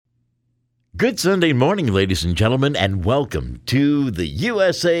Good Sunday morning, ladies and gentlemen, and welcome to the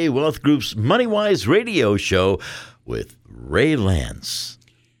USA Wealth Group's MoneyWise radio show with Ray Lance.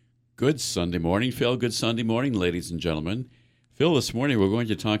 Good Sunday morning, Phil. Good Sunday morning, ladies and gentlemen. Phil, this morning we're going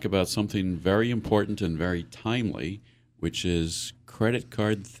to talk about something very important and very timely, which is credit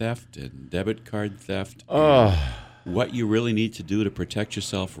card theft and debit card theft. What you really need to do to protect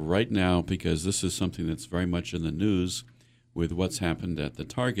yourself right now, because this is something that's very much in the news with what's happened at the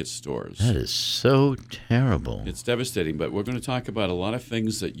Target stores. That is so terrible. It's devastating, but we're going to talk about a lot of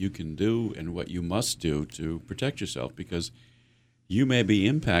things that you can do and what you must do to protect yourself, because you may be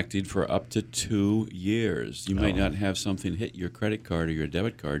impacted for up to 2 years. You might not have something hit your credit card or your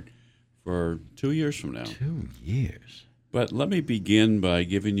debit card for 2 years from now. 2 years. But let me begin by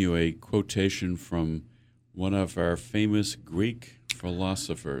giving you a quotation from one of our famous Greek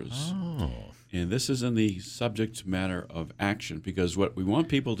philosophers. And this is in the subject matter of action, because what we want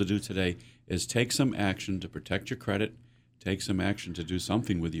people to do today is take some action to protect your credit, take some action to do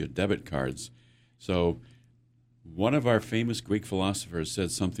something with your debit cards. So one of our famous Greek philosophers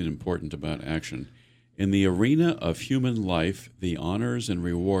said something important about action. In the arena of human life, the honors and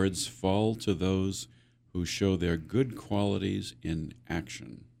rewards fall to those who show their good qualities in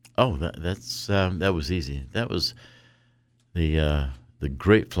action. Oh, that was easy. That was the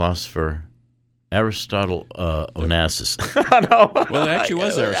great philosopher Aristotle Onassis. Well, it actually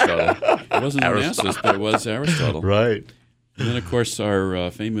was Aristotle. It wasn't Onassis, but it was Aristotle. Right. And then, of course,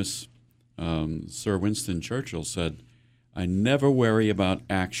 our famous Sir Winston Churchill said, "I never worry about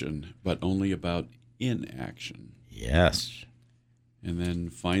action, but only about inaction." Yes. And then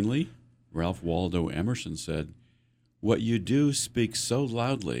finally, Ralph Waldo Emerson said, "What you do speaks so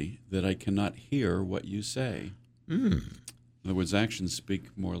loudly that I cannot hear what you say." In other words, actions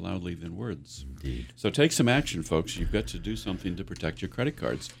speak more loudly than words. Indeed. So take some action, folks. You've got to do something to protect your credit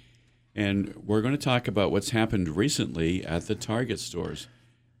cards. And we're going to talk about what's happened recently at the Target stores.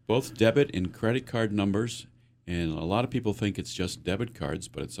 Both debit and credit card numbers, and a lot of people think it's just debit cards,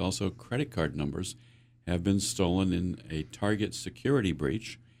 but it's also credit card numbers, have been stolen in a Target security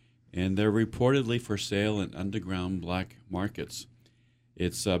breach, and they're reportedly for sale in underground black markets.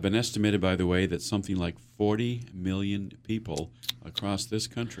 It's been estimated, by the way, that something like 40 million people across this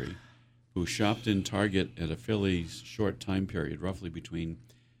country who shopped in Target at a fairly short time period, roughly between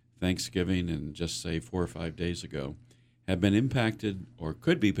Thanksgiving and just, say, 4 or 5 days ago, have been impacted or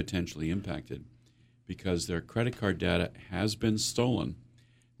could be potentially impacted because their credit card data has been stolen.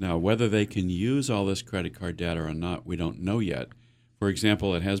 Now, whether they can use all this credit card data or not, we don't know yet. For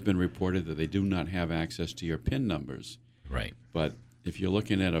example, it has been reported that they do not have access to your PIN numbers. Right. But if you're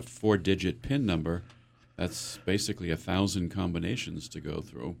looking at a 4-digit PIN number, that's basically 1,000 combinations to go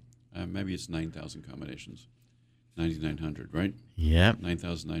through. Maybe it's 9,000 combinations. 9,900, right? Yep.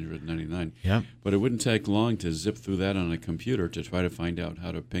 9,999. Yep. But it wouldn't take long to zip through that on a computer to try to find out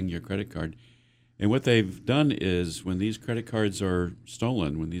how to ping your credit card. And what they've done is when these credit cards are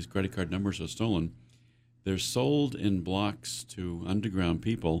stolen, when these credit card numbers are stolen, they're sold in blocks to underground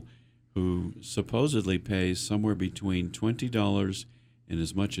people who supposedly pay somewhere between $20 and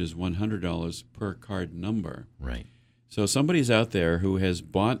as much as $100 per card number. Right. So somebody's out there who has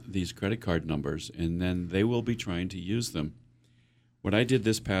bought these credit card numbers, and then they will be trying to use them. What I did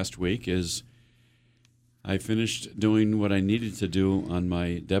this past week is I finished doing what I needed to do on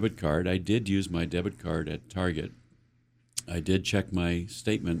my debit card. I did use my debit card at Target. I did check my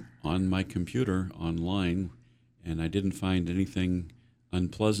statement on my computer online, and I didn't find anything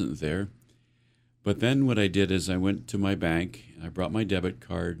unpleasant there. But then what I did is I went to my bank, I brought my debit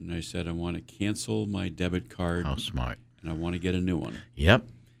card, and I said I want to cancel my debit card. How smart. And I want to get a new one. Yep.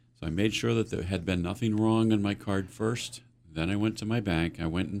 So I made sure that there had been nothing wrong on my card first. Then I went to my bank. I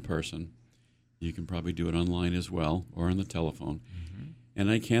went in person. You can probably do it online as well or on the telephone. Mm-hmm.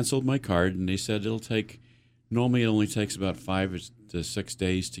 And I canceled my card, and they said normally it only takes about 5 to 6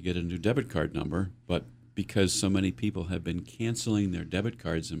 days to get a new debit card number, but because so many people have been canceling their debit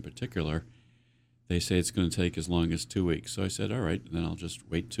cards in particular, they say it's going to take as long as 2 weeks. So I said, all right, then I'll just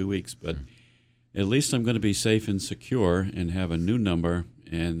wait 2 weeks. But at least I'm going to be safe and secure and have a new number,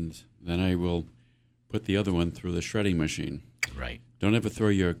 and then I will put the other one through the shredding machine. Right. Don't ever throw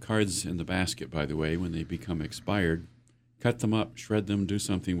your cards in the basket, by the way, when they become expired. Cut them up, shred them, do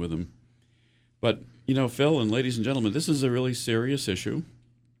something with them. But, Phil and ladies and gentlemen, this is a really serious issue.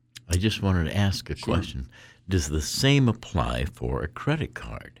 I just wanted to ask a question. Does the same apply for a credit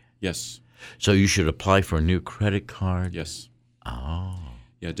card? Yes. So you should apply for a new credit card? Yes. Oh.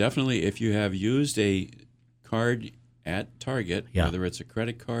 Yeah, definitely. If you have used a card at Target, whether it's a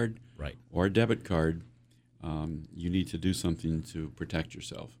credit card or a debit card, you need to do something to protect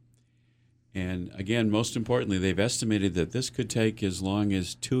yourself. And again, most importantly, they've estimated that this could take as long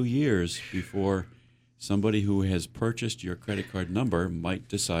as 2 years before somebody who has purchased your credit card number might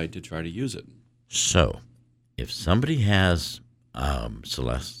decide to try to use it. So, if somebody has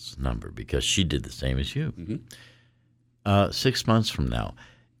Celeste's number, because she did the same as you, 6 months from now,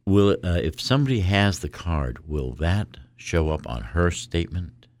 will if somebody has the card, will that show up on her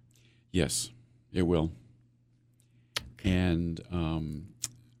statement? Yes, it will. And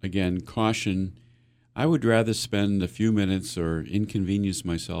again, caution. I would rather spend a few minutes or inconvenience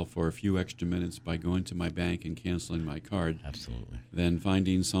myself for a few extra minutes by going to my bank and canceling my card. Absolutely. Than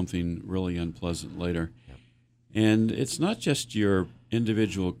finding something really unpleasant later. Yep. And it's not just your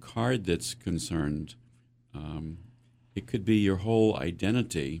individual card that's concerned. It could be your whole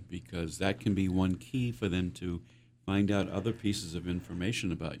identity, because that can be one key for them to find out other pieces of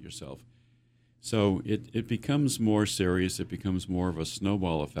information about yourself. So it becomes more serious. It becomes more of a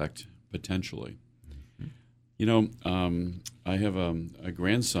snowball effect, potentially. Mm-hmm. You know, I have a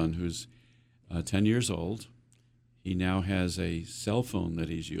grandson who's 10 years old. He now has a cell phone that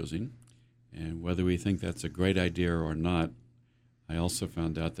he's using. And whether we think that's a great idea or not, I also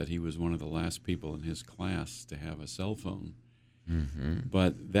found out that he was one of the last people in his class to have a cell phone. Mm-hmm.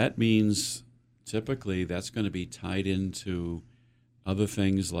 But that means typically that's going to be tied into other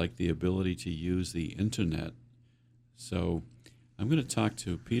things like the ability to use the internet. So I'm going to talk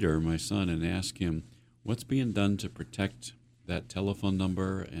to Peter, my son, and ask him what's being done to protect that telephone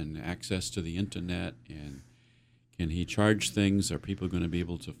number and access to the internet, and can he charge things? Are people going to be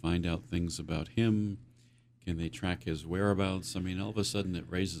able to find out things about him? Can they track his whereabouts? I mean, all of a sudden it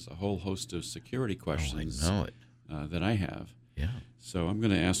raises a whole host of security questions that I have. Yeah. So I'm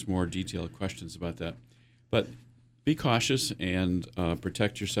going to ask more detailed questions about that. But be cautious and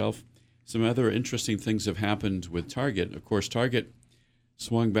protect yourself. Some other interesting things have happened with Target. Of course, Target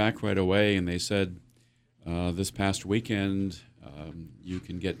swung back right away, and they said this past weekend you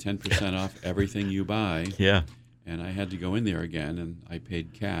can get 10% off everything you buy. Yeah. And I had to go in there again, and I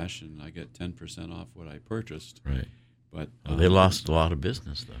paid cash, and I got 10% off what I purchased. Right. But they lost a lot of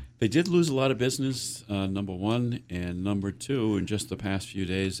business, though. They did lose a lot of business, number one. And number two, in just the past few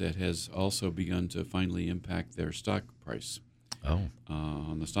days, it has also begun to finally impact their stock price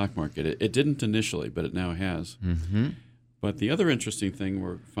on the stock market. It didn't initially, but it now has. Mm-hmm. But the other interesting thing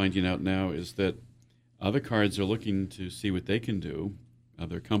we're finding out now is that other cards are looking to see what they can do,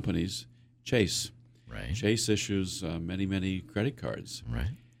 other companies. Chase. Right. Chase issues many credit cards.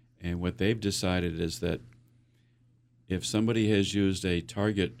 Right. And what they've decided is that if somebody has used a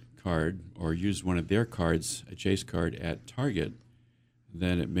Target card or used one of their cards, a Chase card at Target,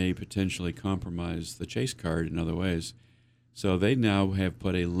 then it may potentially compromise the Chase card in other ways. So they now have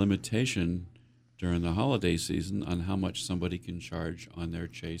put a limitation during the holiday season on how much somebody can charge on their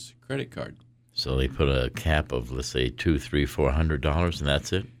Chase credit card. So they put a cap of, let's say, $200, $300, $400, and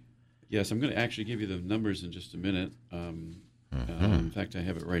that's it? Yes, I'm going to actually give you the numbers in just a minute. In fact, I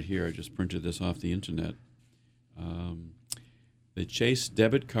have it right here. I just printed this off the internet. The Chase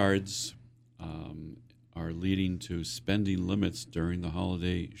debit cards are leading to spending limits during the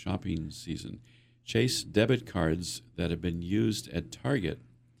holiday shopping season. Chase debit cards that have been used at Target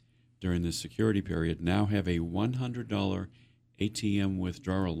during the security period now have a $100 ATM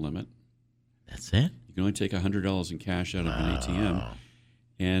withdrawal limit. That's it? You can only take $100 in cash out of an ATM.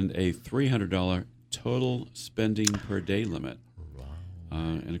 And a $300 total spending per day limit. Wow.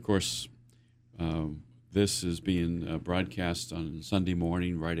 And, of course, this is being broadcast on Sunday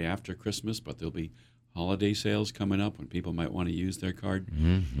morning right after Christmas, but there'll be holiday sales coming up when people might want to use their card.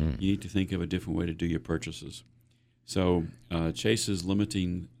 Mm-hmm. You need to think of a different way to do your purchases. So Chase is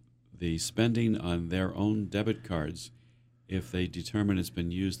limiting the spending on their own debit cards if they determine it's been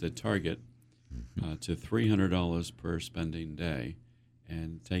used at Target to $300 per spending day,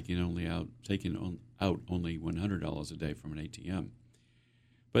 and taking out only $100 a day from an ATM.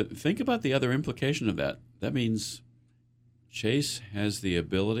 But think about the other implication of that. That means Chase has the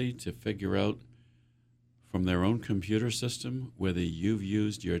ability to figure out from their own computer system whether you've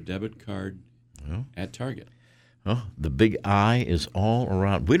used your debit card at Target. Oh, the big I is all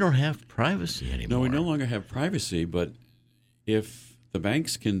around. We don't have privacy anymore. No, we no longer have privacy, but if the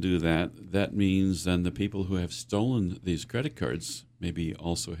banks can do that, that means then the people who have stolen these credit cards maybe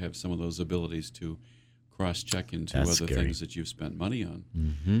also have some of those abilities to cross-check into other things that you've spent money on.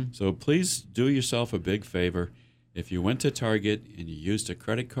 Mm-hmm. So please do yourself a big favor. If you went to Target and you used a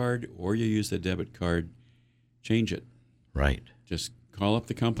credit card or you used a debit card, change it. Right. Just call up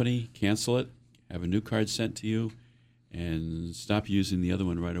the company, cancel it, have a new card sent to you, and stop using the other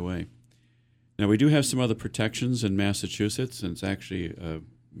one right away. Now, we do have some other protections in Massachusetts, and it's actually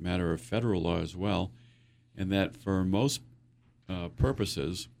matter of federal law as well, and that for most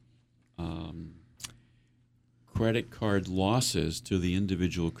purposes, credit card losses to the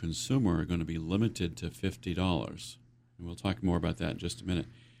individual consumer are going to be limited to $50. And we'll talk more about that in just a minute.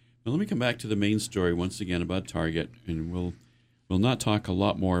 Now, let me come back to the main story once again about Target, and we'll not talk a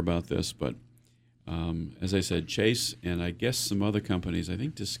lot more about this, but as I said, Chase and I guess some other companies, I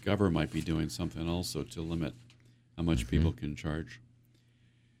think Discover might be doing something also to limit how much people can charge.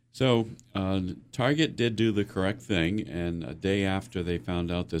 So Target did do the correct thing, and a day after they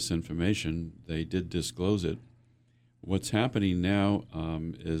found out this information, they did disclose it. What's happening now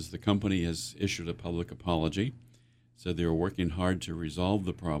is the company has issued a public apology, said they were working hard to resolve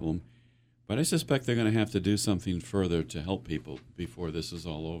the problem, but I suspect they're going to have to do something further to help people before this is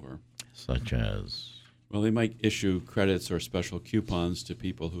all over. Such as? Well, they might issue credits or special coupons to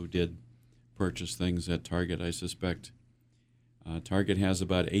people who did purchase things at Target, I suspect. Target has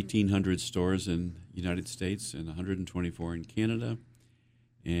about 1,800 stores in the United States and 124 in Canada.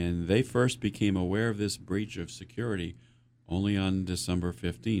 And they first became aware of this breach of security only on December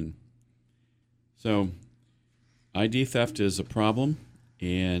 15. So ID theft is a problem.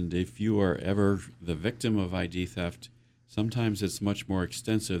 And if you are ever the victim of ID theft, sometimes it's much more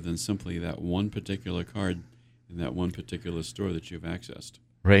extensive than simply that one particular card in that one particular store that you've accessed.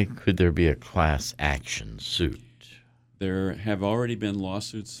 Ray, could there be a class action suit? There have already been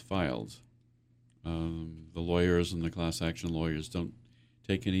lawsuits filed. The lawyers and the class action lawyers don't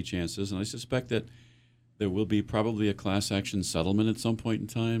take any chances, and I suspect that there will be probably a class action settlement at some point in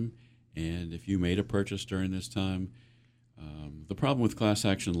time, and if you made a purchase during this time, the problem with class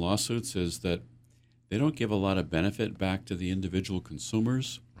action lawsuits is that they don't give a lot of benefit back to the individual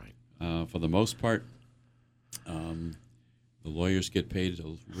consumers. Right. For the most part, the lawyers get paid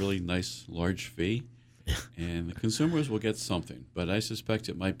a really nice, large fee, and the consumers will get something. But I suspect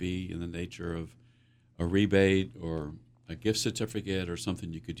it might be in the nature of a rebate or a gift certificate or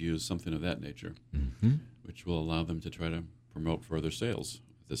something you could use, something of that nature, which will allow them to try to promote further sales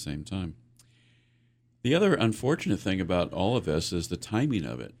at the same time. The other unfortunate thing about all of this is the timing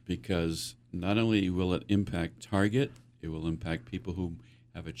of it, because not only will it impact Target, it will impact people who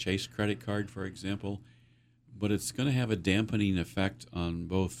have a Chase credit card, for example, but it's going to have a dampening effect on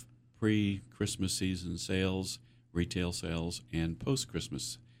both pre-Christmas season sales, retail sales, and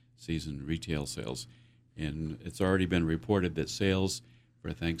post-Christmas season retail sales. And it's already been reported that sales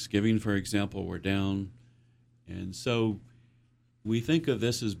for Thanksgiving, for example, were down. And so we think of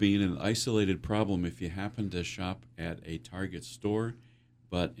this as being an isolated problem if you happen to shop at a Target store,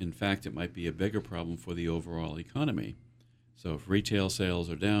 but in fact it might be a bigger problem for the overall economy. So if retail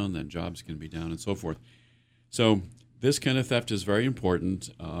sales are down, then jobs can be down and so forth. So this kind of theft is very important.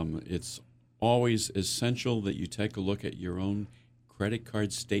 It's always essential that you take a look at your own credit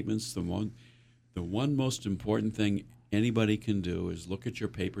card statements. The one most important thing anybody can do is look at your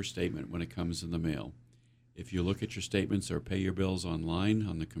paper statement when it comes in the mail. If you look at your statements or pay your bills online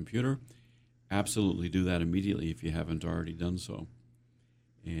on the computer, absolutely do that immediately if you haven't already done so.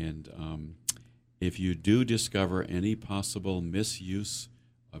 And if you do discover any possible misuse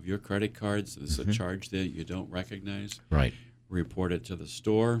of your credit cards, there's a charge that you don't recognize, right, report it to the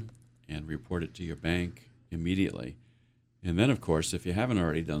store and report it to your bank immediately. And then, of course, if you haven't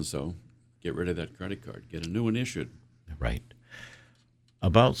already done so, get rid of that credit card. Get a new one issued. Right.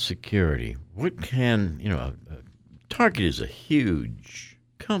 About security, what can, Target is a huge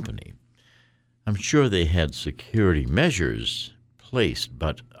company. I'm sure they had security measures placed,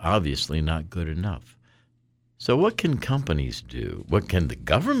 but obviously not good enough. So what can companies do? What can the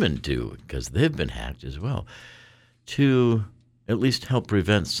government do, because they've been hacked as well, to at least help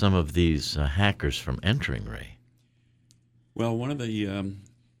prevent some of these hackers from entering, Ray? Well, one of the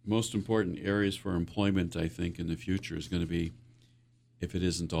most important areas for employment, I think, in the future is going to be, if it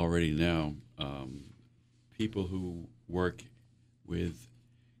isn't already now, people who work with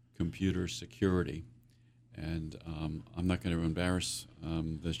computer security. And I'm not going to embarrass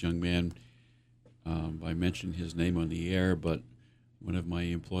this young man by mentioning his name on the air, but one of my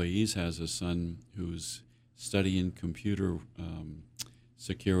employees has a son who's studying computer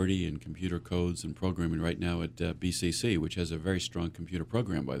security and computer codes and programming right now at BCC, which has a very strong computer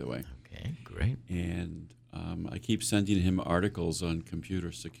program, by the way. Okay, great. And I keep sending him articles on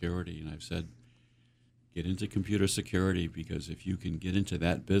computer security, and I've said, get into computer security, because if you can get into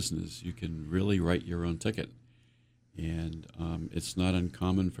that business, you can really write your own ticket. And it's not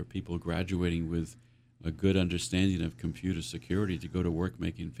uncommon for people graduating with a good understanding of computer security to go to work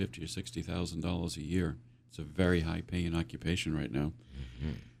making $50,000 or $60,000 a year. It's a very high-paying occupation right now.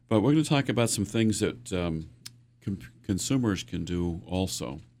 Mm-hmm. But we're going to talk about some things that consumers can do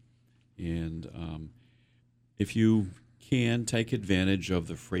also. And if you can, take advantage of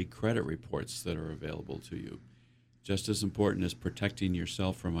the free credit reports that are available to you. Just as important as protecting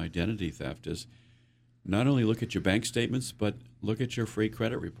yourself from identity theft is not only look at your bank statements, but look at your free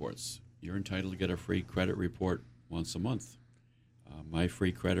credit reports. You're entitled to get a free credit report once a month.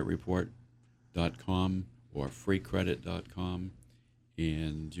 myfreecreditreport.com or freecredit.com,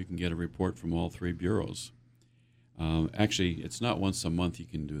 and you can get a report from all three bureaus. Actually, it's not once a month you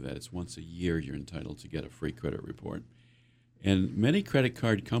can do that. It's once a year you're entitled to get a free credit report. And many credit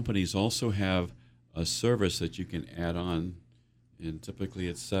card companies also have a service that you can add on, and typically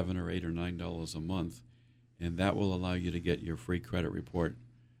it's $7 or $8 or $9 a month, and that will allow you to get your free credit report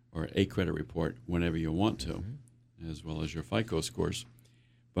or a credit report whenever you want to, as well as your FICO scores.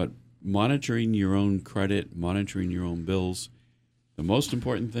 But monitoring your own credit, monitoring your own bills, the most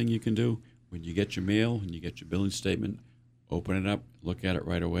important thing you can do when you get your mail and you get your billing statement, open it up, look at it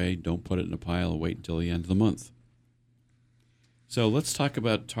right away. Don't put it in a pile and wait until the end of the month. So let's talk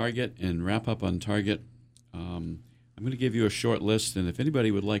about Target and wrap up on Target. I'm going to give you a short list, and if anybody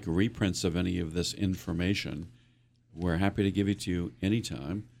would like reprints of any of this information, we're happy to give it to you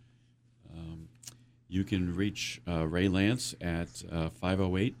anytime. You can reach Ray Lance at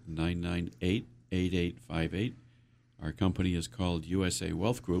 508-998-8858. Our company is called USA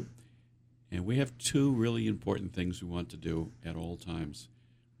Wealth Group, and we have two really important things we want to do at all times.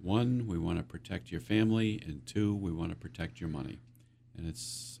 One, we want to protect your family, and two, we want to protect your money. And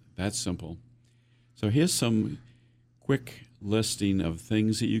it's that simple. So here's some quick listing of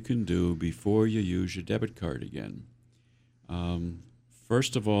things that you can do before you use your debit card again.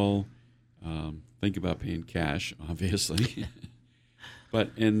 First of all, think about paying cash, obviously. But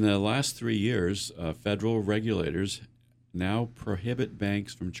in the last 3 years, federal regulators now prohibit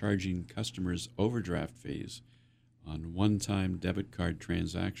banks from charging customers overdraft fees on one-time debit card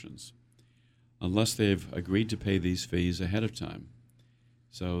transactions unless they've agreed to pay these fees ahead of time.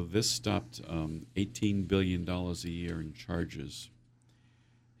 So this stopped $18 billion a year in charges.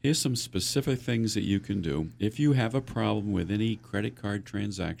 Here's some specific things that you can do. If you have a problem with any credit card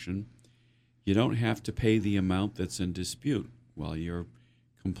transaction, you don't have to pay the amount that's in dispute while your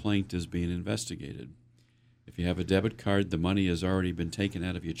complaint is being investigated. If you have a debit card, the money has already been taken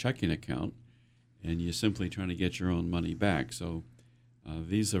out of your checking account, and you're simply trying to get your own money back. So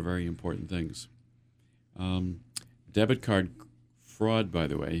these are very important things. Debit card fraud, by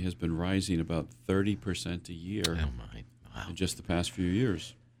the way, has been rising about 30% a year in just the past few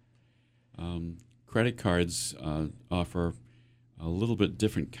years. Credit cards offer a little bit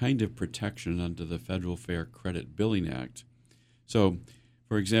different kind of protection under the Federal Fair Credit Billing Act. So,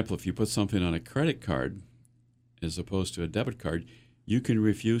 for example, if you put something on a credit card as opposed to a debit card, you can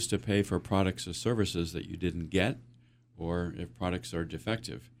refuse to pay for products or services that you didn't get, or if products are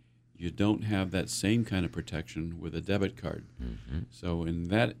defective. You don't have that same kind of protection with a debit card. Mm-hmm. So in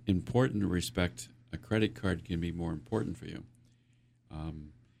that important respect, a credit card can be more important for you.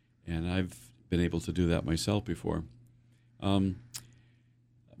 And I've been able to do that myself before.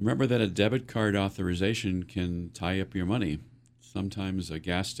 Remember that a debit card authorization can tie up your money. Sometimes a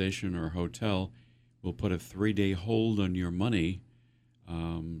gas station or a hotel will put a 3-day hold on your money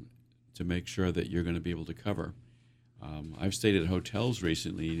to make sure that you're going to be able to cover. I've stayed at hotels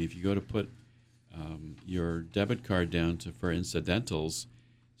recently, and if you go to put your debit card down for incidentals,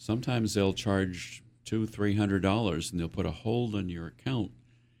 sometimes they'll charge $200-300, and they'll put a hold on your account.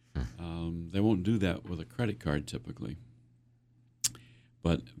 They won't do that with a credit card typically.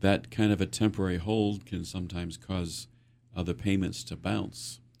 But that kind of a temporary hold can sometimes cause other payments to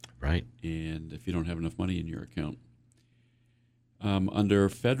bounce. Right. And if you don't have enough money in your account. Under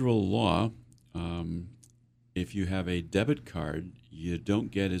federal law, if you have a debit card, you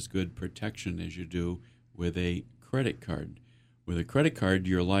don't get as good protection as you do with a credit card. With a credit card,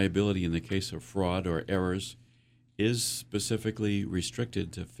 your liability in the case of fraud or errors is specifically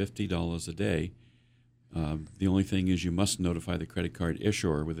restricted to $50 a day. The only thing is you must notify the credit card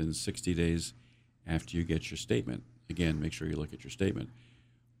issuer within 60 days after you get your statement. Again, make sure you look at your statement.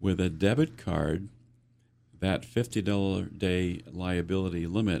 With a debit card, that $50 day liability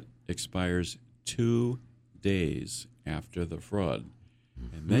limit expires 2 days after the fraud.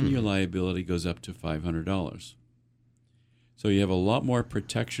 And then your liability goes up to $500. So you have a lot more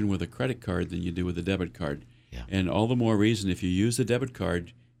protection with a credit card than you do with a debit card. Yeah. And all the more reason, if you use a debit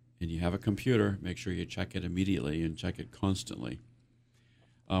card and you have a computer, make sure you check it immediately and check it constantly.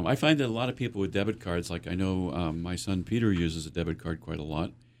 I find that a lot of people with debit cards, like I know my son Peter uses a debit card quite a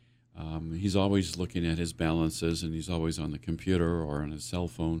lot. He's always looking at his balances, and he's always on the computer or on his cell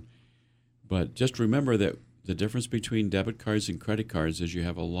phone. But just remember that the difference between debit cards and credit cards is you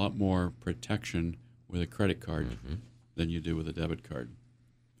have a lot more protection with a credit card than you do with a debit card.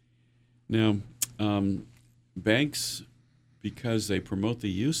 Now, banks, because they promote the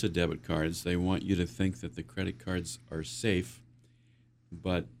use of debit cards, they want you to think that the credit cards are safe,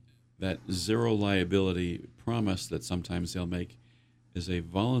 but that zero liability promise that sometimes they'll make is a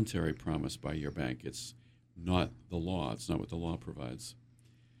voluntary promise by your bank. It's not the law. It's not what the law provides.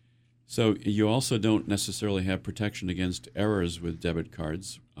 So you also don't necessarily have protection against errors with debit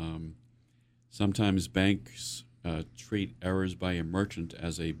cards. Sometimes banks treat errors by a merchant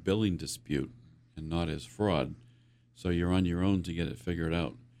as a billing dispute and not as fraud. So you're on your own to get it figured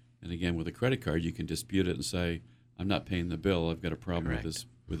out. And again, with a credit card, you can dispute it and say, I'm not paying the bill. I've got a problem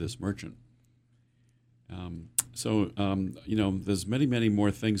with this merchant. There's many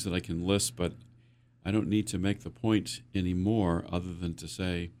more things that I can list, but I don't need to make the point anymore other than to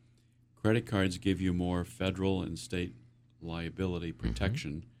say credit cards give you more federal and state liability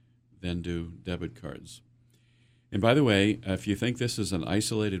protection than do debit cards. And by the way, if you think this is an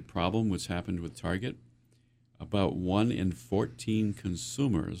isolated problem, what's happened with Target, about 1 in 14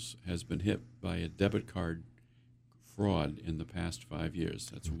 consumers has been hit by a debit card fraud in the past 5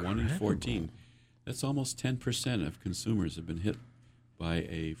 years. That's Incredible. 1 in 14. That's almost 10% of consumers have been hit by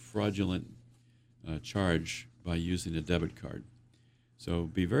a fraudulent charge by using a debit card. So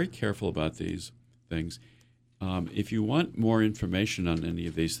be very careful about these things. If you want more information on any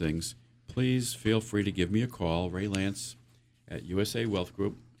of these things, please feel free to give me a call, Ray Lance at USA Wealth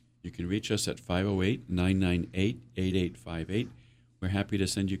Group. You can reach us at 508-998-8858. We're happy to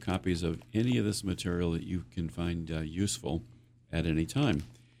send you copies of any of this material that you can find useful at any time.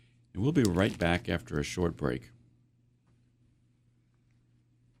 And we'll be right back after a short break.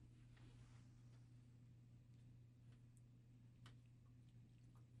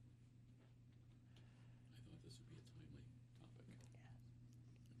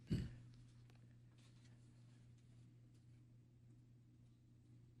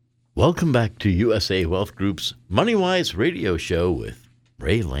 Welcome back to USA Wealth Group's MoneyWise radio show with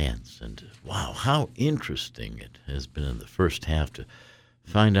Ray Lance. And wow, how interesting it has been in the first half to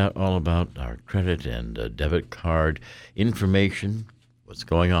find out all about our credit and debit card information, what's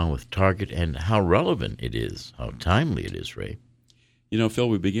going on with Target, and how relevant it is, how timely it is, Ray. You know, Phil,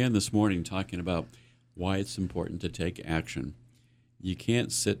 we began this morning talking about why it's important to take action. You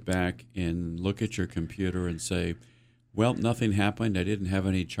can't sit back and look at your computer and say, well, nothing happened. I didn't have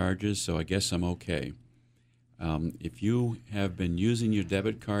any charges, so I guess I'm okay. If you have been using your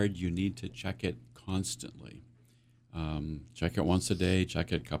debit card, you need to check it constantly. Check it once a day,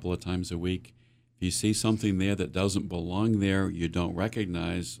 check it a couple of times a week. If you see something there that doesn't belong there, you don't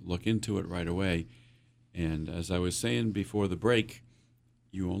recognize, look into it right away. And as I was saying before the break,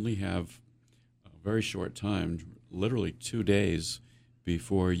 you only have a very short time, literally 2 days,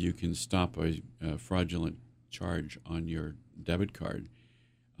 before you can stop a fraudulent charge on your debit card.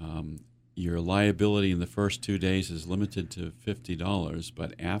 Your liability in the first 2 days is limited to $50,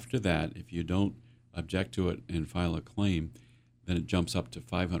 but after that, if you don't object to it and file a claim, then it jumps up to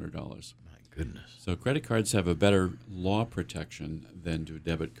 $500. My goodness. So credit cards have a better law protection than do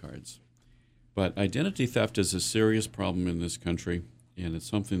debit cards. But identity theft is a serious problem in this country, and it's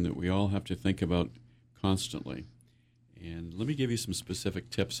something that we all have to think about constantly. And let me give you some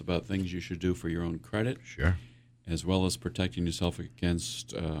specific tips about things you should do for your own credit. Sure. As well as protecting yourself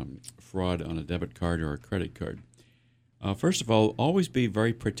against fraud on a debit card or a credit card. First of all, always be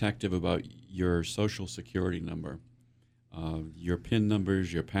very protective about your Social Security number, your PIN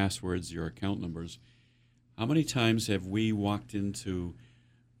numbers, your passwords, your account numbers. How many times have we walked into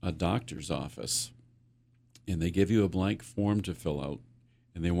a doctor's office and they give you a blank form to fill out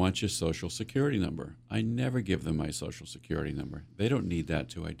and they want your Social Security number? I never give them my Social Security number. They don't need that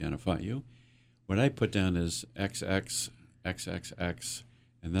to identify you. What I put down is XX, XXX,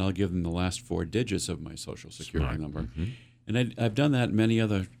 and then I'll give them the last 4 digits of my Social Security number. Mm-hmm. And I've done that many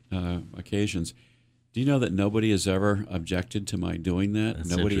other occasions. Do you know that nobody has ever objected to my doing that?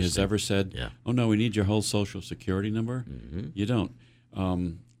 That's Nobody has ever said, oh, no, we need your whole Social Security number? Mm-hmm. You don't.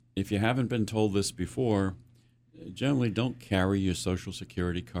 If you haven't been told this before, generally don't carry your Social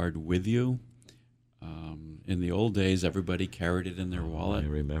Security card with you. In the old days, everybody carried it in their wallet. I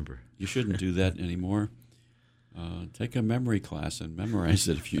remember. You shouldn't do that anymore. Take a memory class and memorize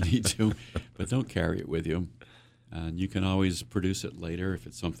it if you need to, but don't carry it with you. And you can always produce it later if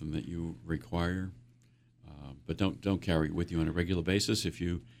it's something that you require. But don't carry it with you on a regular basis. If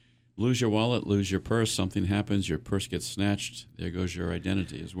you lose your wallet, lose your purse, something happens, your purse gets snatched, there goes your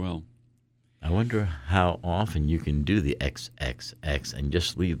identity as well. I wonder how often you can do the XXX and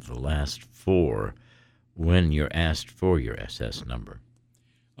just leave the last 4 when you're asked for your SS number.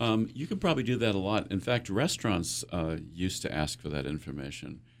 You can probably do that a lot. In fact, restaurants used to ask for that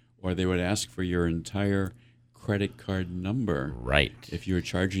information, or they would ask for your entire credit card number. Right. If you were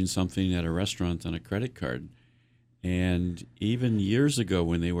charging something at a restaurant on a credit card. And even years ago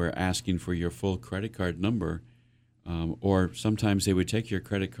when they were asking for your full credit card number, or sometimes they would take your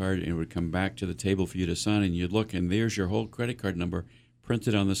credit card and it would come back to the table for you to sign, and you'd look, and there's your whole credit card number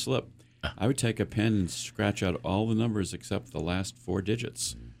printed on the slip. I would take a pen and scratch out all the numbers except the last 4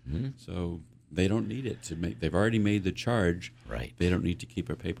 digits. Mm-hmm. So they don't need it to make. They've already made the charge. Right. They don't need to keep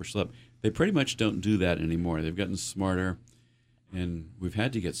a paper slip. They pretty much don't do that anymore. They've gotten smarter, and we've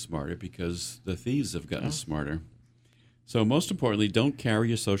had to get smarter because the thieves have gotten smarter. So most importantly, don't carry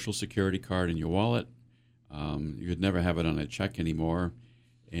your Social Security card in your wallet. You could never have it on a check anymore.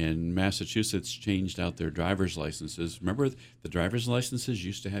 And Massachusetts changed out their driver's licenses. Remember, the driver's licenses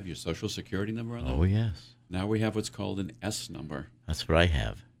used to have your Social Security number on them? Oh, yes. Now we have what's called an S number. That's what I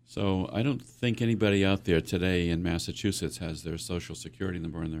have. So I don't think anybody out there today in Massachusetts has their Social Security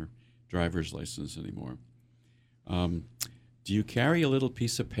number on their driver's license anymore. Do you carry a little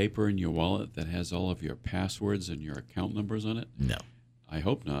piece of paper in your wallet that has all of your passwords and your account numbers on it? No. I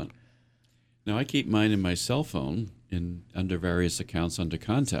hope not. Now, I keep mine in my cell phone under various accounts under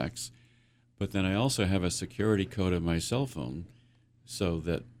contacts, but then I also have a security code on my cell phone so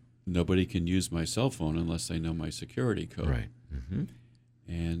that nobody can use my cell phone unless they know my security code. Right. Mm-hmm.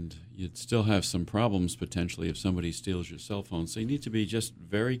 And you'd still have some problems potentially if somebody steals your cell phone. So you need to be just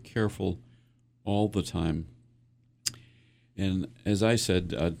very careful all the time. And as I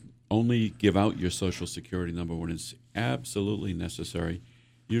said, only give out your Social Security number when it's absolutely necessary.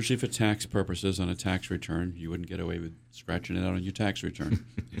 Usually for tax purposes on a tax return. You wouldn't get away with scratching it out on your tax return.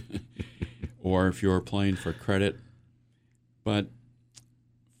 Or if you're applying for credit. But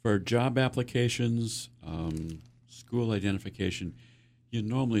for job applications, school identification, you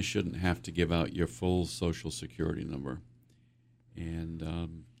normally shouldn't have to give out your full Social Security number.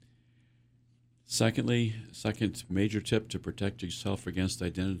 And second major tip to protect yourself against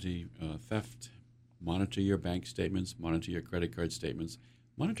identity theft, monitor your bank statements, monitor your credit card statements,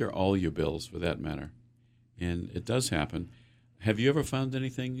 monitor all your bills for that matter. And it does happen. Have you ever found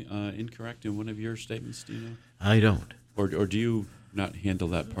anything incorrect in one of your statements, do you know? I don't. Or do you not handle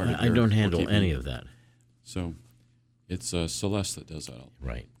that part of I your don't handle bookkeeping? any of that. So it's Celeste that does that.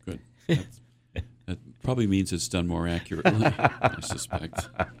 Right. Good. That probably means it's done more accurately, I suspect.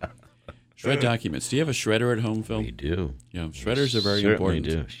 Shred documents. Do you have a shredder at home, Phil? We do. Yeah, shredders are very Certainly important.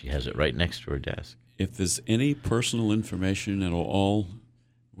 do. She has it right next to her desk. If there's any personal information at all,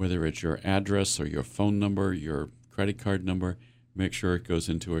 whether it's your address or your phone number, your credit card number, make sure it goes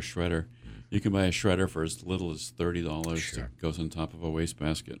into a shredder. You can buy a shredder for as little as $30. Sure. It goes on top of a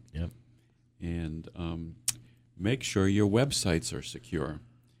wastebasket. Yep. And make sure your websites are secure.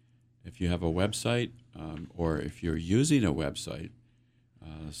 If you have a website or if you're using a website,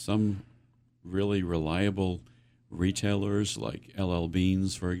 some really reliable retailers like LL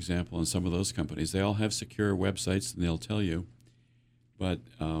Beans, for example, and some of those companies, they all have secure websites and they'll tell you. But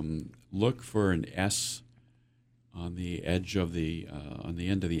look for an S on the edge of on the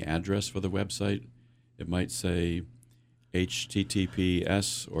end of the address for the website. It might say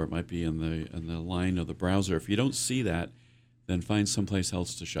HTTPS, or it might be in the line of the browser. If you don't see that, then find someplace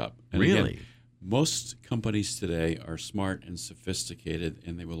else to shop. And Really? Again, most companies today are smart and sophisticated,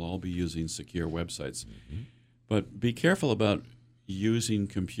 and they will all be using secure websites. Mm-hmm. But be careful about using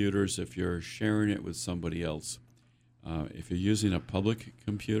computers if you're sharing it with somebody else. If you're using a public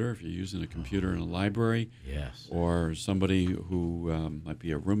computer, if you're using a computer in a library, Yes. or somebody who might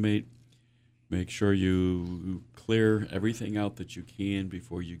be a roommate, make sure you clear everything out that you can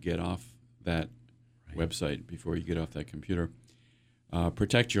before you get off that website, before you get off that computer.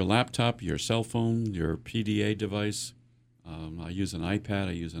 Protect your laptop, your cell phone, your PDA device. I use an iPad,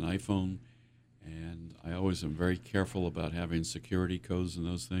 I use an iPhone, and I always am very careful about having security codes and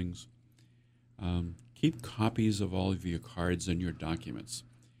those things. Keep copies of all of your cards and your documents.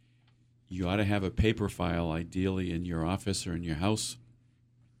 You ought to have a paper file, ideally in your office or in your house,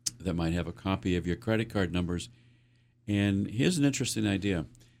 that might have a copy of your credit card numbers. And here's an interesting idea,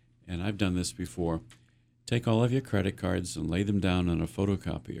 and I've done this before. Take all of your credit cards and lay them down on a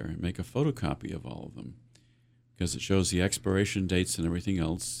photocopier and make a photocopy of all of them, because it shows the expiration dates and everything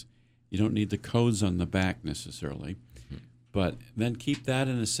else. You don't need the codes on the back necessarily, but then keep that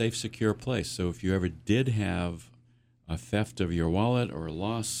in a safe, secure place. So if you ever did have a theft of your wallet or a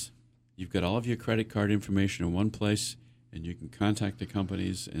loss, you've got all of your credit card information in one place, and you can contact the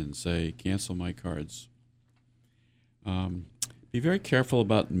companies and say, cancel my cards. Be very careful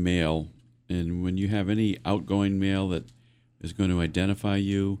about mail, And when you have any outgoing mail that is going to identify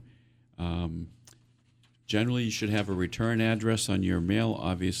you, generally you should have a return address on your mail,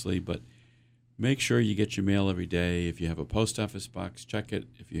 obviously, but make sure you get your mail every day. If you have a post office box, check it.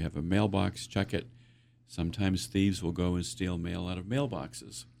 If you have a mailbox, check it. Sometimes thieves will go and steal mail out of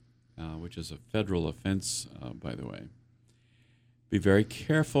mailboxes, which is a federal offense, by the way. Be very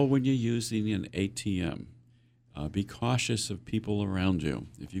careful when you're using an ATM. Be cautious of people around you.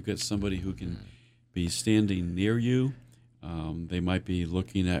 If you get somebody who can be standing near you, they might be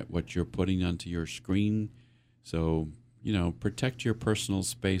looking at what you're putting onto your screen. So, protect your personal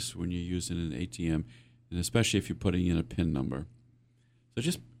space when you're using an ATM, and especially if you're putting in a PIN number. So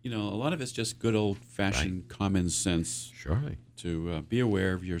just, a lot of it's just good old-fashioned common sense. Surely. To be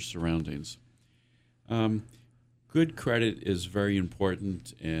aware of your surroundings. Good credit is very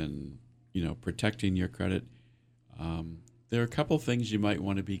important in, protecting your credit. There are a couple things you might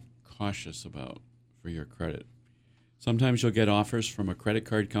want to be cautious about for your credit. Sometimes you'll get offers from a credit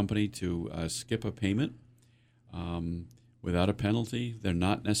card company to skip a payment without a penalty. They're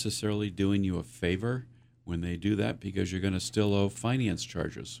not necessarily doing you a favor when they do that because you're going to still owe finance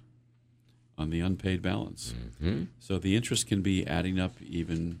charges on the unpaid balance. Mm-hmm. So the interest can be adding up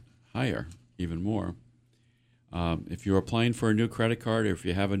even higher, even more. If you're applying for a new credit card or if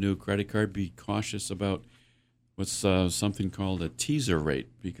you have a new credit card, be cautious about what's something called a teaser rate,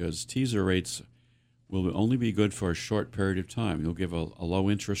 because teaser rates will only be good for a short period of time. You'll give a low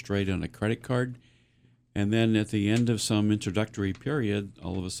interest rate on a credit card, and then at the end of some introductory period,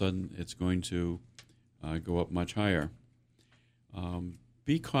 all of a sudden it's going to go up much higher.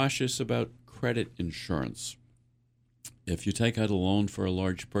 Be cautious about credit insurance. If you take out a loan for a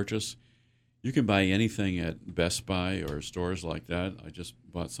large purchase, you can buy anything at Best Buy or stores like that. I just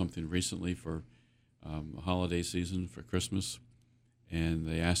bought something recently for a holiday season for Christmas, and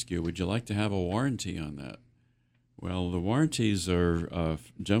they ask you, would you like to have a warranty on that? Well, the warranties are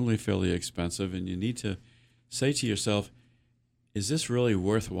generally fairly expensive, and you need to say to yourself, is this really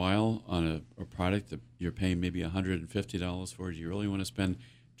worthwhile on a product that you're paying maybe $150 for? Do you really want to spend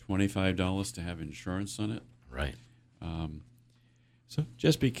 $25 to have insurance on it? Right. So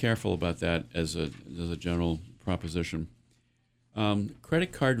just be careful about that as a general proposition.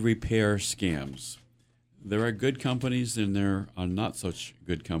 Credit card repair scams. There are good companies and there are not such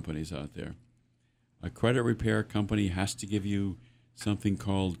good companies out there. A credit repair company has to give you something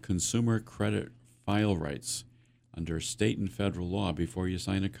called consumer credit file rights under state and federal law before you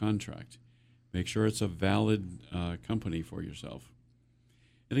sign a contract. Make sure it's a valid company for yourself.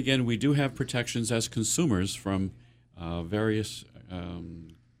 And again, we do have protections as consumers from various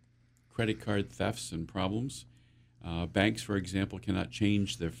credit card thefts and problems. Banks, for example, cannot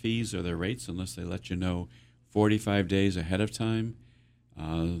change their fees or their rates unless they let you know 45 days ahead of time.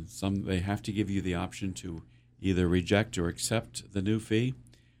 They have to give you the option to either reject or accept the new fee,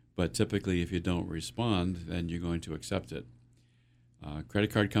 but typically if you don't respond, then you're going to accept it. Credit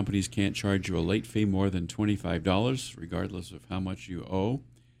card companies can't charge you a late fee more than $25, regardless of how much you owe,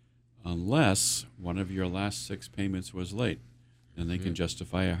 unless one of your last 6 payments was late, and they can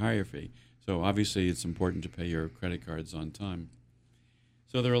justify a higher fee. So obviously it's important to pay your credit cards on time.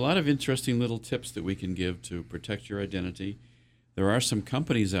 So there are a lot of interesting little tips that we can give to protect your identity. There are some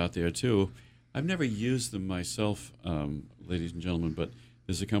companies out there too. I've never used them myself, ladies and gentlemen, but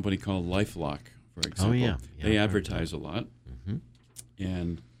there's a company called LifeLock, for example. Oh, yeah. They advertise a lot. Mm-hmm.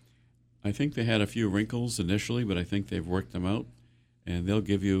 And I think they had a few wrinkles initially, but I think they've worked them out. And they'll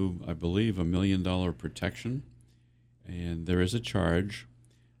give you, I believe, $1 million protection. And there is a charge.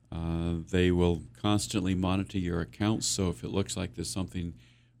 They will constantly monitor your accounts, so if it looks like there's something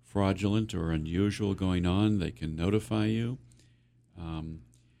fraudulent or unusual going on, they can notify you.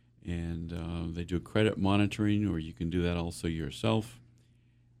 They do credit monitoring, or you can do that also yourself.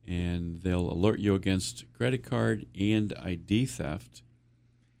 And they'll alert you against credit card and ID theft,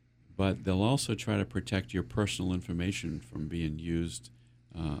 but they'll also try to protect your personal information from being used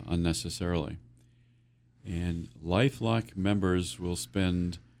unnecessarily. And LifeLock members will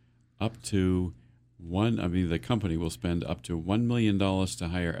spend up to the company will spend up to $1 million to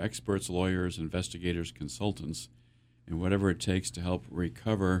hire experts, lawyers, investigators, consultants, and whatever it takes to help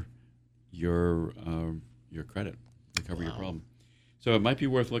recover your credit, recover your problem. So it might be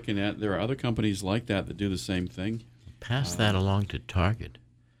worth looking at. There are other companies like that do the same thing. Pass that along to Target.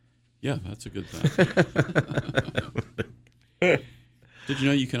 Yeah, that's a good thing. Did you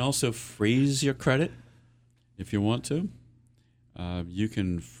know you can also freeze your credit if you want to? You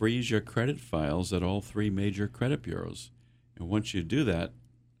can freeze your credit files at all 3 major credit bureaus. And once you do that,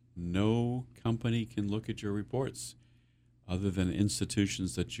 no company can look at your reports. other than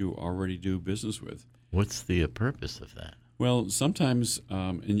institutions that you already do business with. What's the purpose of that? Well, sometimes,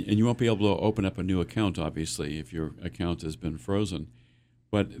 and you won't be able to open up a new account, obviously, if your account has been frozen.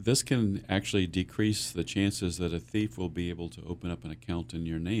 But this can actually decrease the chances that a thief will be able to open up an account in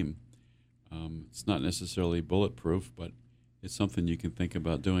your name. It's not necessarily bulletproof, but it's something you can think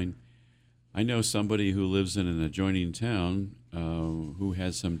about doing. I know somebody who lives in an adjoining town who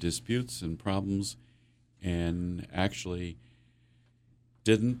has some disputes and problems and actually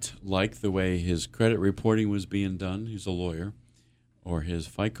didn't like the way his credit reporting was being done. He's a lawyer, or his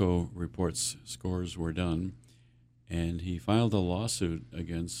FICO reports scores were done. And he filed a lawsuit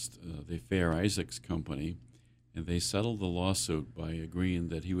against the Fair Isaacs Company, and they settled the lawsuit by agreeing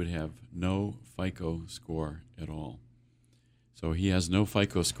that he would have no FICO score at all. So he has no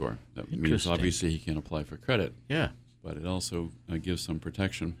FICO score. That means obviously he can apply for credit. Yeah. But it also gives some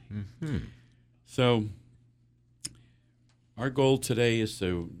protection. Mm-hmm. So our goal today is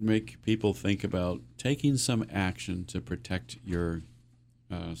to make people think about taking some action to protect your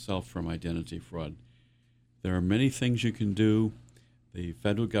self from identity fraud. There are many things you can do. The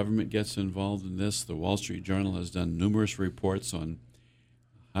federal government gets involved in this. The Wall Street Journal has done numerous reports on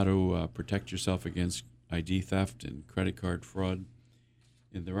how to protect yourself against ID theft and credit card fraud.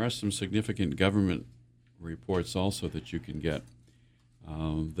 And there are some significant government reports also that you can get.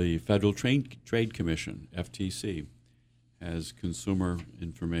 The Federal Trade Commission, FTC, has consumer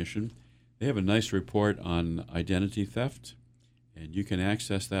information. They have a nice report on identity theft, and you can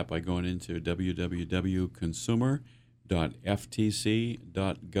access that by going into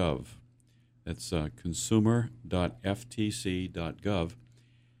www.consumer.ftc.gov. That's consumer.ftc.gov.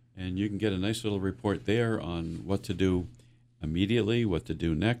 And you can get a nice little report there on what to do immediately, what to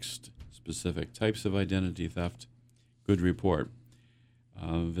do next, specific types of identity theft. Good report.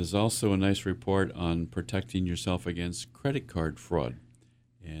 There's also a nice report on protecting yourself against credit card fraud.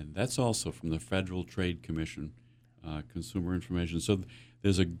 And that's also from the Federal Trade Commission, consumer information. So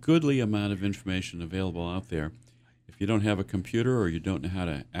there's a goodly amount of information available out there. If you don't have a computer or you don't know how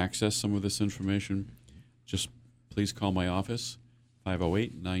to access some of this information, just please call my office,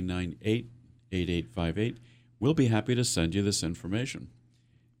 508-998-8858. We'll be happy to send you this information.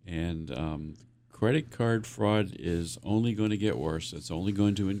 And credit card fraud is only going to get worse. It's only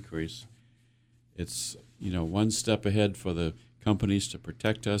going to increase. It's, one step ahead for the companies to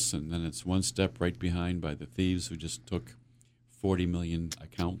protect us, and then it's one step right behind by the thieves who just took 40 million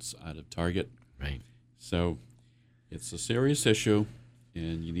accounts out of Target. Right. So it's a serious issue,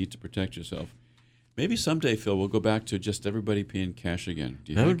 and you need to protect yourself. Maybe someday, Phil, we'll go back to just everybody paying cash again.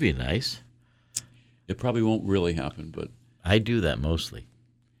 Do you That think? would be nice. It probably won't really happen, but I do that mostly.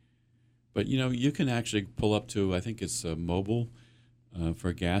 But, you can actually pull up to, I think it's mobile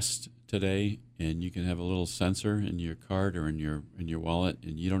for gas today, and you can have a little sensor in your card or in your wallet,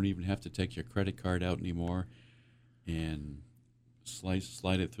 and you don't even have to take your credit card out anymore and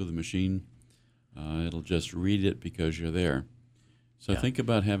slide it through the machine. It'll just read it because you're there. So think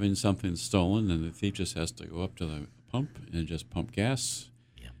about having something stolen, and the thief just has to go up to the pump and just pump gas.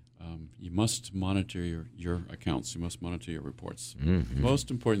 You must monitor your accounts. You must monitor your reports. Mm-hmm. Most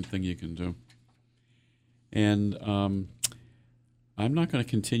important thing you can do. And I'm not going to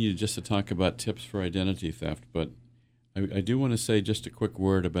continue just to talk about tips for identity theft, but I do want to say just a quick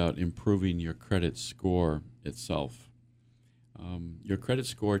word about improving your credit score itself. Your credit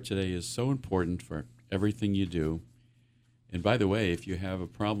score today is so important for everything you do. And by the way, if you have a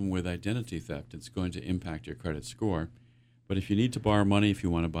problem with identity theft, it's going to impact your credit score. But if you need to borrow money, if you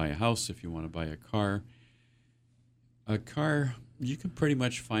want to buy a house, if you want to buy a car, you can pretty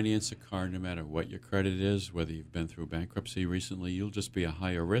much finance a car no matter what your credit is, whether you've been through bankruptcy recently. You'll just be a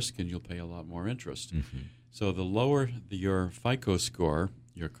higher risk and you'll pay a lot more interest. Mm-hmm. So the lower your FICO score,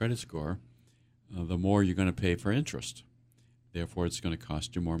 your credit score, the more you're going to pay for interest. Therefore, it's going to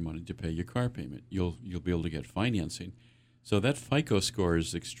cost you more money to pay your car payment. You'll be able to get financing. So that FICO score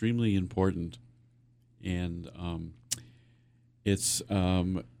is extremely important, and it's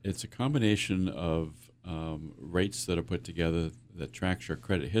a combination of rates that are put together that tracks your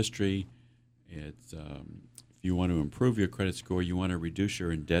credit history. If you want to improve your credit score, you want to reduce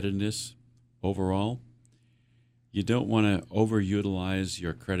your indebtedness overall. You don't want to overutilize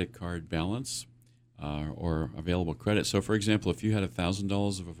your credit card balance or available credit. So, for example, if you had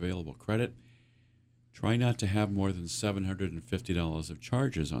 $1,000 of available credit, try not to have more than $750 of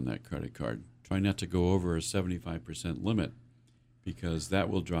charges on that credit card. Try not to go over a 75% limit, because that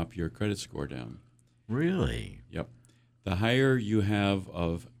will drop your credit score down. Really? Yep. The higher you have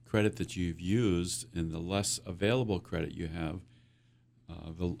of credit that you've used and the less available credit you have,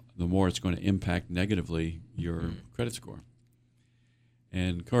 the more it's going to impact negatively your credit score.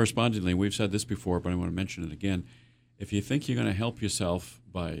 And correspondingly, we've said this before, but I want to mention it again. If you think you're going to help yourself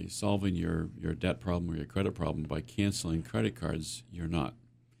by solving your debt problem or your credit problem by canceling credit cards, you're not.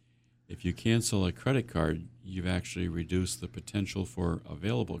 If you cancel a credit card, you've actually reduced the potential for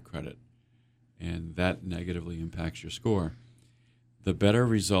available credit, and that negatively impacts your score. The better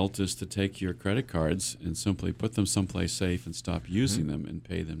result is to take your credit cards and simply put them someplace safe and stop using them and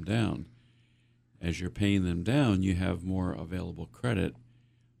pay them down. As you're paying them down, you have more available credit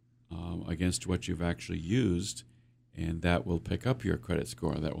against what you've actually used, and that will pick up your credit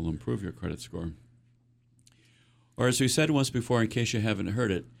score. That will improve your credit score. Or as we said once before, in case you haven't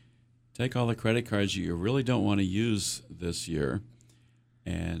heard it, take all the credit cards you really don't want to use this year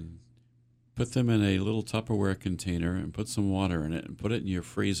and put them in a little Tupperware container and put some water in it and put it in your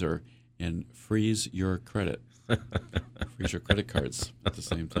freezer and freeze your credit. Freeze your credit cards at the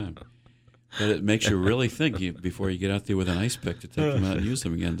same time. But it makes you really think before you get out there with an ice pick to take them out and use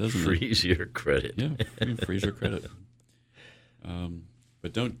them again, doesn't it? Freeze your credit. Yeah, freeze your credit.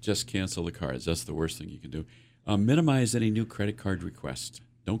 But don't just cancel the cards. That's the worst thing you can do. Minimize any new credit card requests.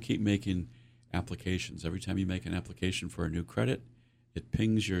 Don't keep making applications. Every time you make an application for a new credit, it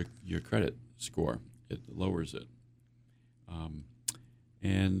pings your credit score. It lowers it.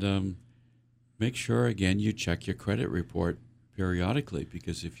 And make sure, again, you check your credit report periodically,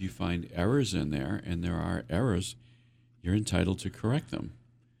 because if you find errors in there, and there are errors, you're entitled to correct them.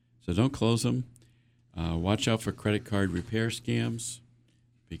 So don't close them. Watch out for credit card repair scams,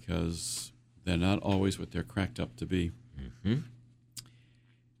 because they're not always what they're cracked up to be. Mm-hmm.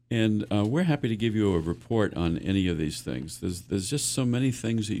 And we're happy to give you a report on any of these things. There's just so many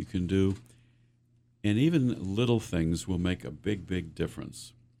things that you can do, and even little things will make a big, big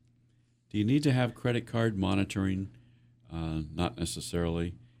difference. Do you need to have credit card monitoring? Not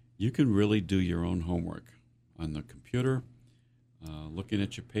necessarily. You can really do your own homework on the computer, looking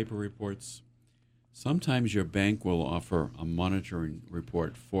at your paper reports. Sometimes your bank will offer a monitoring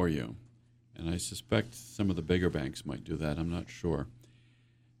report for you, and I suspect some of the bigger banks might do that. I'm not sure.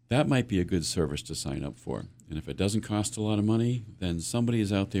 That might be a good service to sign up for. And if it doesn't cost a lot of money, then somebody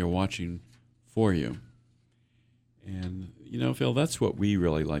is out there watching for you. And, Phil, that's what we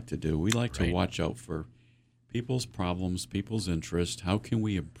really like to do. We like to watch out for people's problems, people's interests. How can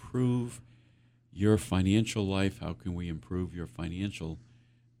we improve your financial life? How can we improve your financial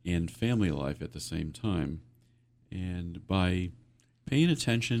and family life at the same time? And by paying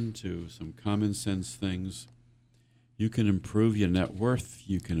attention to some common sense things, you can improve your net worth,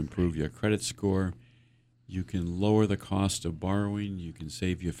 you can improve your credit score, you can lower the cost of borrowing, you can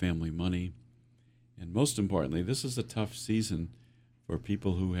save your family money. And most importantly, this is a tough season for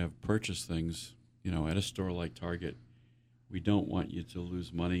people who have purchased things, at a store like Target. We don't want you to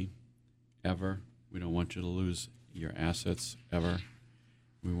lose money ever. We don't want you to lose your assets ever.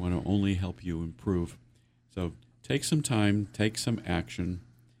 We want to only help you improve. So take some time, take some action.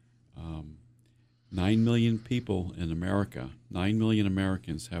 9 million people in America, 9 million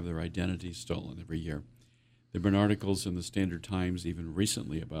Americans have their identities stolen every year. There have been articles in the Standard Times even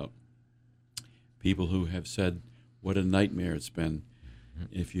recently about people who have said what a nightmare it's been.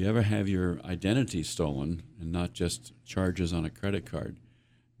 If you ever have your identity stolen and not just charges on a credit card,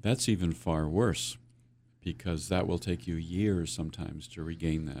 that's even far worse, because that will take you years sometimes to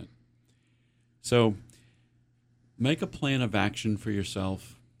regain that. So make a plan of action for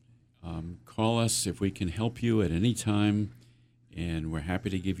yourself. Call us if we can help you at any time, and we're happy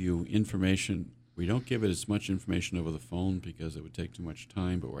to give you information. We don't give it as much information over the phone because it would take too much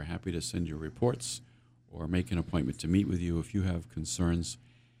time, but we're happy to send you reports or make an appointment to meet with you if you have concerns.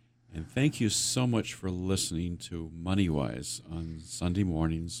 And thank you so much for listening to MoneyWise on Sunday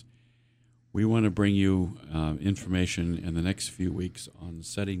mornings. We want to bring you information in the next few weeks on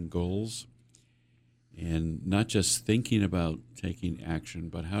setting goals, and not just thinking about taking action,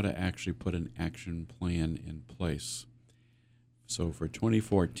 but how to actually put an action plan in place. So for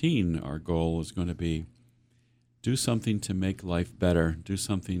 2014, our goal is going to be do something to make life better, do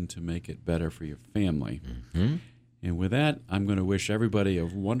something to make it better for your family. Mm-hmm. And with that, I'm going to wish everybody a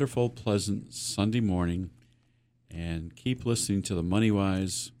wonderful, pleasant Sunday morning, and keep listening to the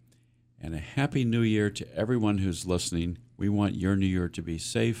MoneyWise, and a happy New Year to everyone who's listening. We want your New Year to be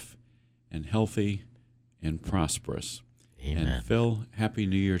safe and healthy and prosperous. Amen. And Phil, happy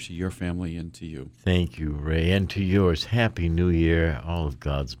New Year to your family and to you. Thank you, Ray, and to yours. Happy New Year, all of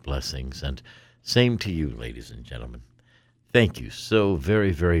God's blessings, and same to you, ladies and gentlemen. Thank you so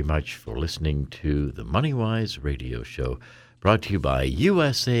very, very much for listening to the MoneyWise radio show, brought to you by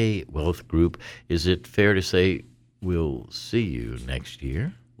USA Wealth Group. Is it fair to say we'll see you next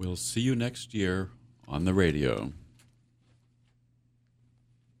year? We'll see you next year on the radio.